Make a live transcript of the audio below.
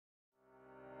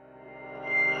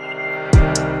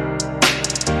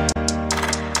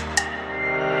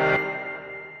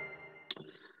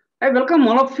I welcome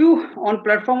all of you on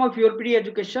platform of YourPedia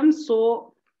Education.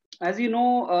 So, as you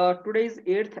know, today is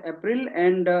 8th April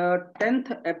and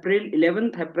 10th April,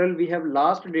 11th April, we have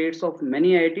last dates of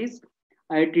many IITs,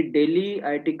 IIT Delhi,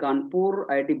 IIT Kanpur,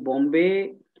 IIT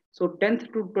Bombay. So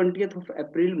 10th to 20th of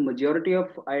April, majority of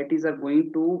IITs are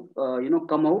going to,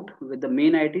 come out with the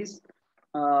main IITs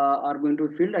are going to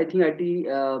be filled. I think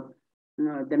IIT,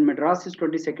 then Madras is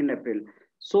 22nd April.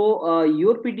 So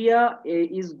YourPedia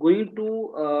is going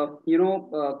to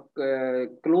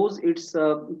close its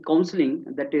counseling,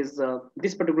 that is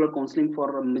this particular counseling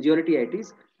for majority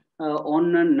ITs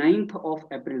on 9th of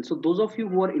April. So those of you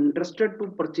who are interested to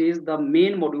purchase the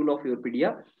main module of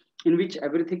YourPedia, in which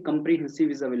everything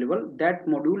comprehensive is available, that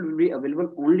module will be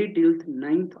available only till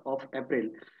 9th of April.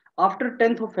 After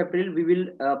 10th of April, we will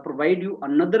provide you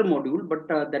another module, but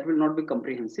that will not be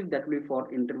comprehensive. That will be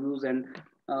for interviews and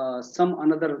some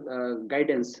another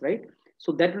guidance, right?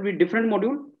 So that will be different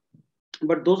module.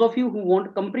 But those of you who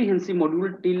want comprehensive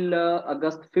module till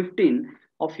August 15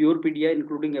 of YourPedia,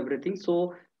 including everything,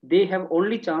 so they have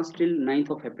only chance till 9th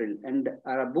of April, and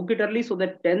book it early so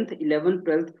that 10th, 11th,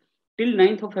 12th till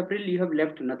 9th of April you have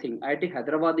left nothing. IIT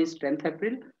Hyderabad is 10th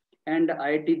April and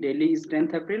IIT Delhi is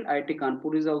 10th April. IIT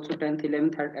Kanpur is also 10th,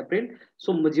 11th April.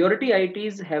 So majority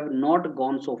IITs have not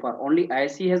gone so far. Only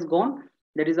IISc has gone.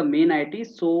 That is the main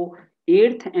IIT. So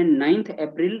 8th and 9th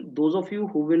April, those of you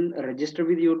who will register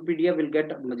with YourPedia will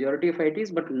get majority of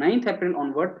IITs, but 9th April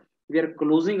onward, we are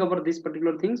closing over this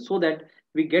particular thing so that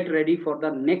we get ready for the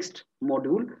next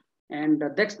module. And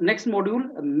next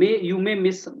module, you may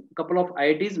miss a couple of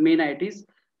IITs, main IITs,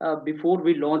 before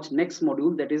we launch next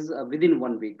module, that is within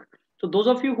 1 week. So those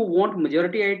of you who want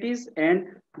majority IITs and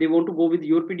they want to go with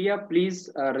YourPedia, please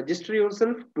register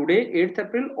yourself today, 8th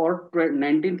April or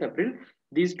 19th April,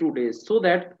 these 2 days, so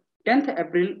that 10th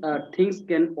April things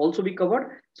can also be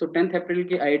covered. So 10th April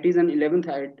ke IITs and 11th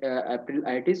April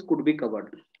IITs could be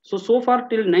covered. So far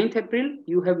till 9th April,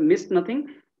 you have missed nothing.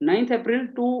 9th April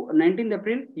to 19th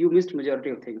April, you missed majority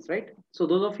of things, right? So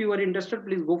those of you who are interested,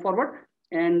 please go forward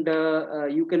and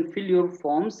you can fill your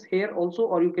forms here also,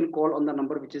 or you can call on the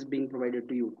number which is being provided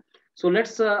to you. So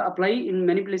let's apply in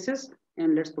many places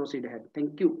and let's proceed ahead.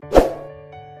 Thank you.